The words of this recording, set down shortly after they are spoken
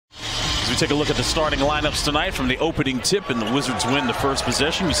we take a look at the starting lineups tonight from the opening tip, and the Wizards win the first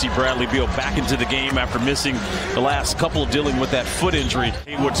possession. You see Bradley Beal back into the game after missing the last couple, dealing with that foot injury.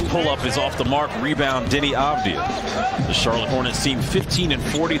 Hayward's pull-up is off the mark. Rebound, Denny Avdia. The Charlotte Hornets team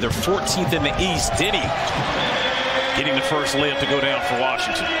 15-40. They're 14th in the East. Denny getting the first layup to go down for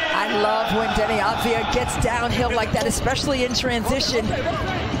Washington. I love when Denny Avdia gets downhill like that, especially in transition.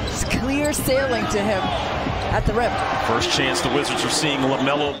 It's clear sailing to him at the rim. First chance the Wizards are seeing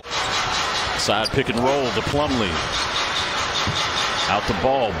LaMelo. Side pick and roll to Plumlee. Out the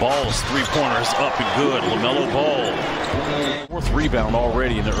ball. Ball's three-pointers up and good. LaMelo Ball. Fourth rebound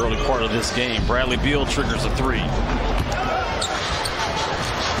already in the early part of this game. Bradley Beal triggers a three.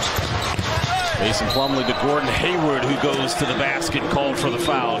 Mason Plumlee to Gordon Hayward, who goes to the basket, called for the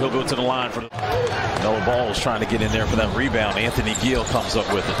foul. He'll go to the line for the... LaMelo Ball is trying to get in there for that rebound. Anthony Gill comes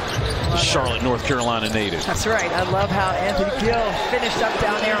up with it. The Charlotte, North Carolina native. That's right. I love how Anthony Gill finished up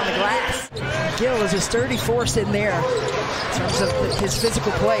down there on the glass. Gill is a sturdy force in there in terms of his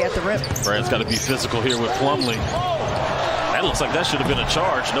physical play at the rim. Brad's got to be physical here with Plumlee. That looks like that should have been a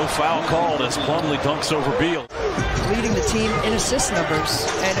charge. No foul called as Plumlee dunks over Beal. Leading the team in assist numbers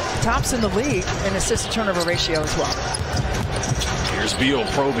and tops in the league in assist-to-turnover ratio as well. Here's Beal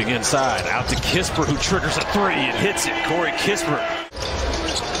probing inside. Out to Kispert, who triggers a three and hits it. Corey Kispert.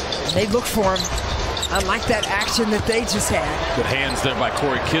 They look for him. I like that action that they just had. Good hands there by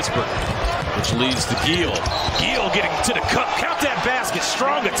Corey Kispert, which leads to Gill. Gill getting to the cup. Count that basket.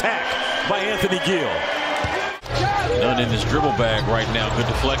 Strong attack by Anthony Gill. None in his dribble bag right now. Good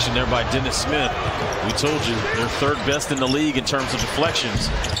deflection there by Dennis Smith. We told you they're third best in the league in terms of deflections.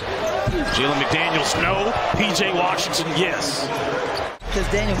 Jalen McDaniels, no. PJ Washington, yes. Because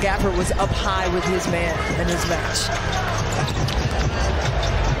Daniel Gafford was up high with his man in his match.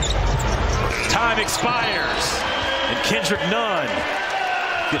 Time expires, and Kendrick Nunn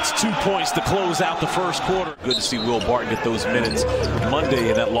gets 2 points to close out the first quarter. Good to see Will Barton get those minutes Monday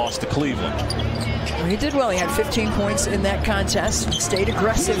in that loss to Cleveland. Well, he did well. He had 15 points in that contest. Stayed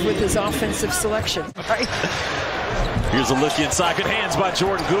aggressive with his offensive selection. Right? Here's a look inside. Good hands by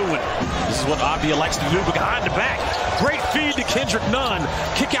Jordan Goodwin. This is what Avdia likes to do, but behind the back. Great feed to Kendrick Nunn.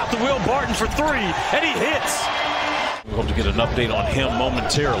 Kick out to Will Barton for three, and he hits. We hope to get an update on him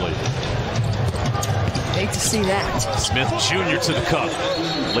momentarily. Hate to see that. Smith Jr. to the cup.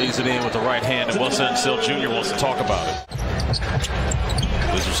 Lays it in with the right hand, and Wes Unseld Jr. wants to talk about it.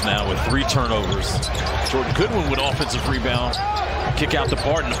 Wizards now with 3 turnovers. Jordan Goodwin with offensive rebound. Kick out to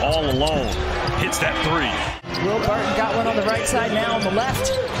Barton all alone. Hits that three. Will Barton got one on the right side, now on the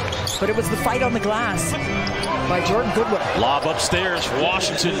left. But it was the fight on the glass by Jordan Goodwin. Lob upstairs,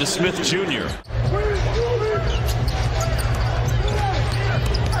 Washington to Smith Jr.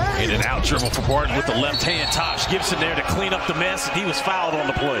 In and out dribble for Barton with the left hand. Tosh Gibson there to clean up the mess, and he was fouled on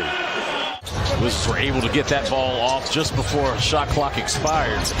the play. Wizards were able to get that ball off just before shot clock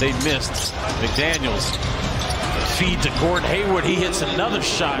expired. They missed. McDaniels, feed to Gordon Hayward. He hits another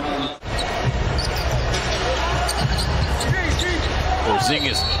shot.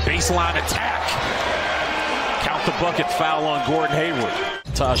 Porzingis, baseline attack. Count the bucket, foul on Gordon Hayward.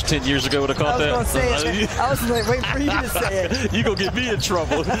 Tosh 10 years ago would have caught that. I was like, waiting for you to say it. You gonna get me in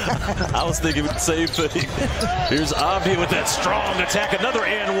trouble. I was thinking the same thing. Here's Avdia with that strong attack. Another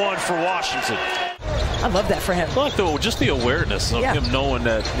and one for Washington. I love that for him. I like just the awareness of him knowing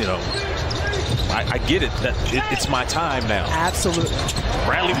that, you know, I get it, that it's my time now. Absolutely.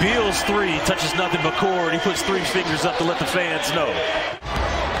 Bradley Beal's three touches nothing but cord. He puts 3 fingers up to let the fans know.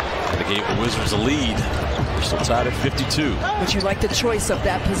 They gave the Wizards a lead. They're still tied at 52. But you like the choice of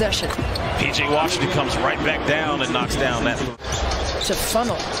that possession. PJ Washington comes right back down and knocks down that. To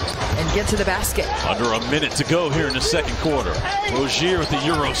funnel and get to the basket. Under a minute to go here in the second quarter. Rozier with the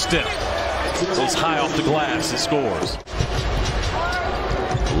Euro step. Goes high off the glass and scores.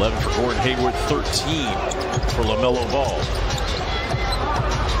 11 for Gordon Hayward, 13 for LaMelo Ball.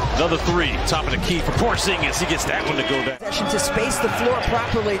 Another three, top of the key for Porzingis. He gets that one to go down. To space the floor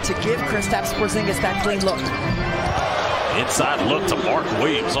properly to give Kristaps Porzingis that clean look. Inside look to Mark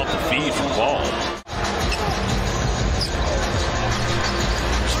Williams off the feed from Ball.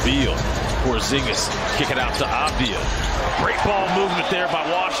 There's Beal. Porzingis kick it out to Avdia. Great ball movement there by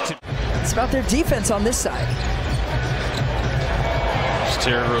Washington. It's about their defense on this side. There's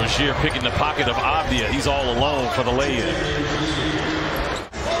Terry Rozier picking the pocket of Avdia. He's all alone for the lay-in.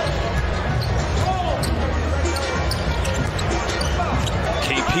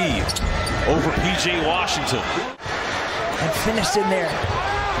 KP over PJ Washington. And finished in there.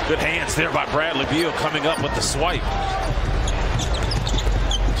 Good hands there by Bradley Beal coming up with the swipe.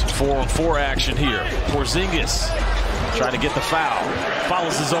 4-on-4 action here. Porzingis trying to get the foul.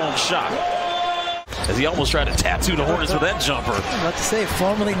 Follows his own shot. As he almost tried to tattoo the Hornets with that jumper. I was about to say,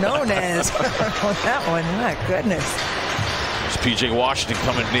 formerly known as on that one. My goodness. There's P.J. Washington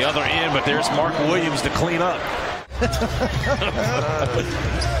coming to the other end, but there's Mark Williams to clean up.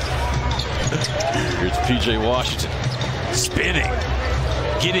 Here's P.J. Washington spinning,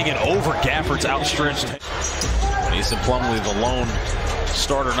 getting it over Gafford's outstretched. Mason Plumlee, the lone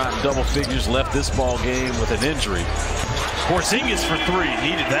starter, not in double figures, left this ball game with an injury. Porzingis for three,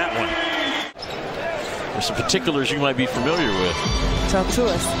 needed that one. There's some particulars you might be familiar with. Talk to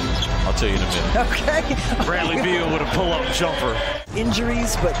us. I'll tell you in a minute. Okay. Bradley Beal with a pull-up jumper.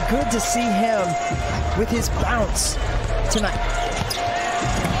 Injuries, but good to see him with his bounce tonight.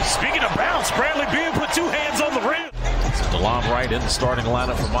 Speaking of bounce, Bradley Beal put two hands on the rim. So DeLon Wright in the starting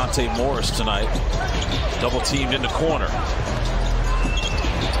lineup for Monte Morris tonight. Double teamed in the corner.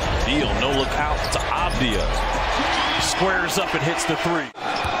 Beal, no look out to Avdia. Squares up and hits the three.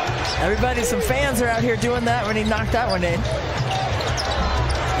 Everybody, some fans are out here doing that when he knocked that one in.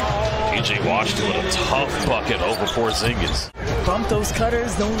 P.J. Washington with a tough bucket over Porzingis. Bump those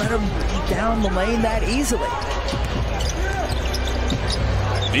cutters, don't let them down the lane that easily.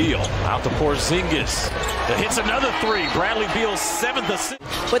 Beal out to Porzingis. That hits another three. Bradley Beal's 7th assist.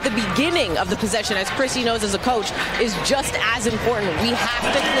 But the beginning of the possession, as Christy knows as a coach, is just as important. We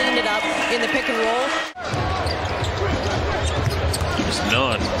have to clean it up in the pick and roll. There's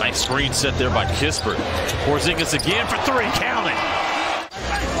none. Nice screen set there by Kispert. Porzingis again for three. Count it.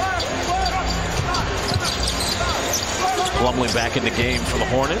 Plumlee back in the game for the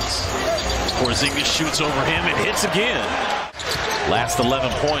Hornets. Porzingis shoots over him and hits again. Last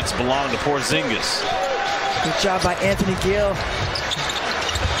 11 points belong to Porzingis. Good job by Anthony Gill.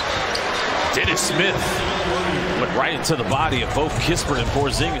 Dennis Smith went right into the body of both Kispert and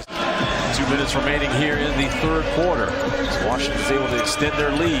Porzingis. 2 minutes remaining here in the third quarter. So Washington's able to extend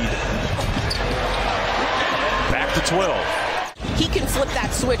their lead. Back to 12. He can flip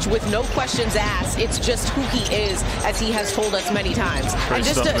that switch with no questions asked. It's just who he is, as he has told us many times. Great and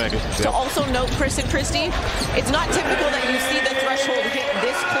just stuff, to also note, Chris and Christy, it's not typical that you see the threshold hit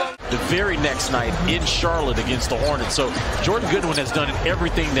this close. The very next night in Charlotte against the Hornets. So Jordan Goodwin has done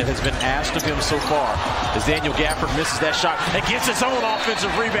everything that has been asked of him so far. As Daniel Gafford misses that shot and gets his own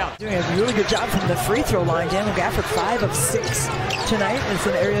offensive rebound. Doing a really good job from the free throw line. Daniel Gafford 5 of 6 tonight. It's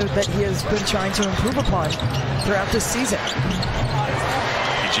an area that he has been trying to improve upon throughout this season.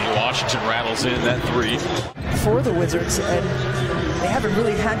 P.J. Washington rattles in that three. For the Wizards, and they haven't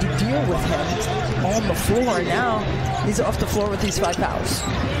really had to deal with him on the floor. Now he's off the floor with these 5 fouls.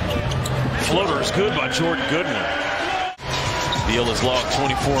 Floater is good by Jordan Goodwin. Beal has logged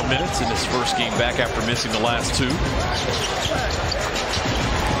 24 minutes in his first game back after missing the last 2.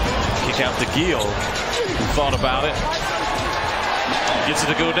 Kick out to Gill, who thought about it. Gets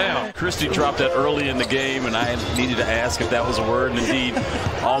it to go down. Christie dropped that early in the game, and I needed to ask if that was a word. And indeed,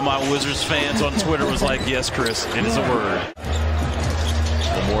 all my Wizards fans on Twitter was like, yes, Chris, it is a word.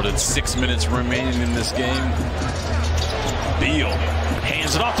 More than 6 minutes remaining in this game. Beal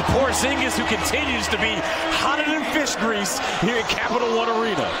hands it off to Porzingis, who continues to be hotter than fish grease here at Capital One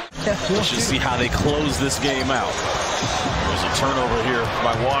Arena. Let's just see how they close this game out. There's a turnover here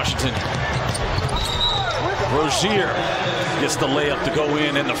by Washington. Rozier gets the layup to go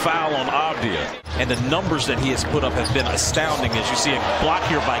in and the foul on Avdia. And the numbers that he has put up have been astounding, as you see a block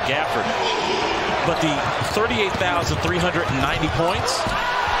here by Gafford. But the 38,390 points,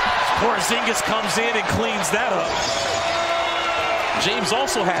 Porzingis comes in and cleans that up. James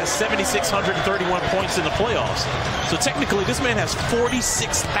also has 7,631 points in the playoffs. So technically, this man has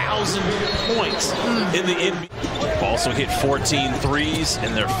 46,000 points in the NBA. Also hit 14 threes,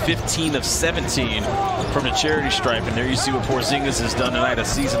 and they're 15 of 17 from the charity stripe. And there you see what Porzingis has done tonight, a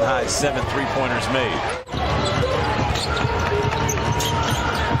season-high 7 3-pointers made.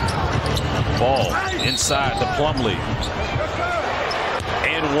 Ball inside to Plumlee.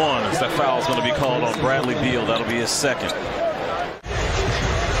 And one, as that foul is going to be called on Bradley Beal. That'll be his second.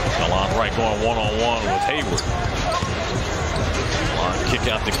 DeLon Wright going one-on-one with Hayward. Kick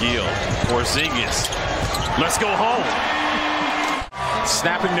out to Gill. Porzingis. Let's go home.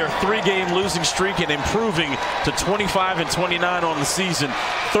 Snapping their 3-game losing streak and improving to 25-29 on the season.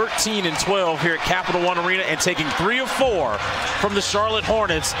 13-12 here at Capital One Arena, and taking 3 of 4 from the Charlotte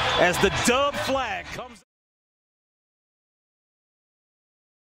Hornets as the dub flag comes.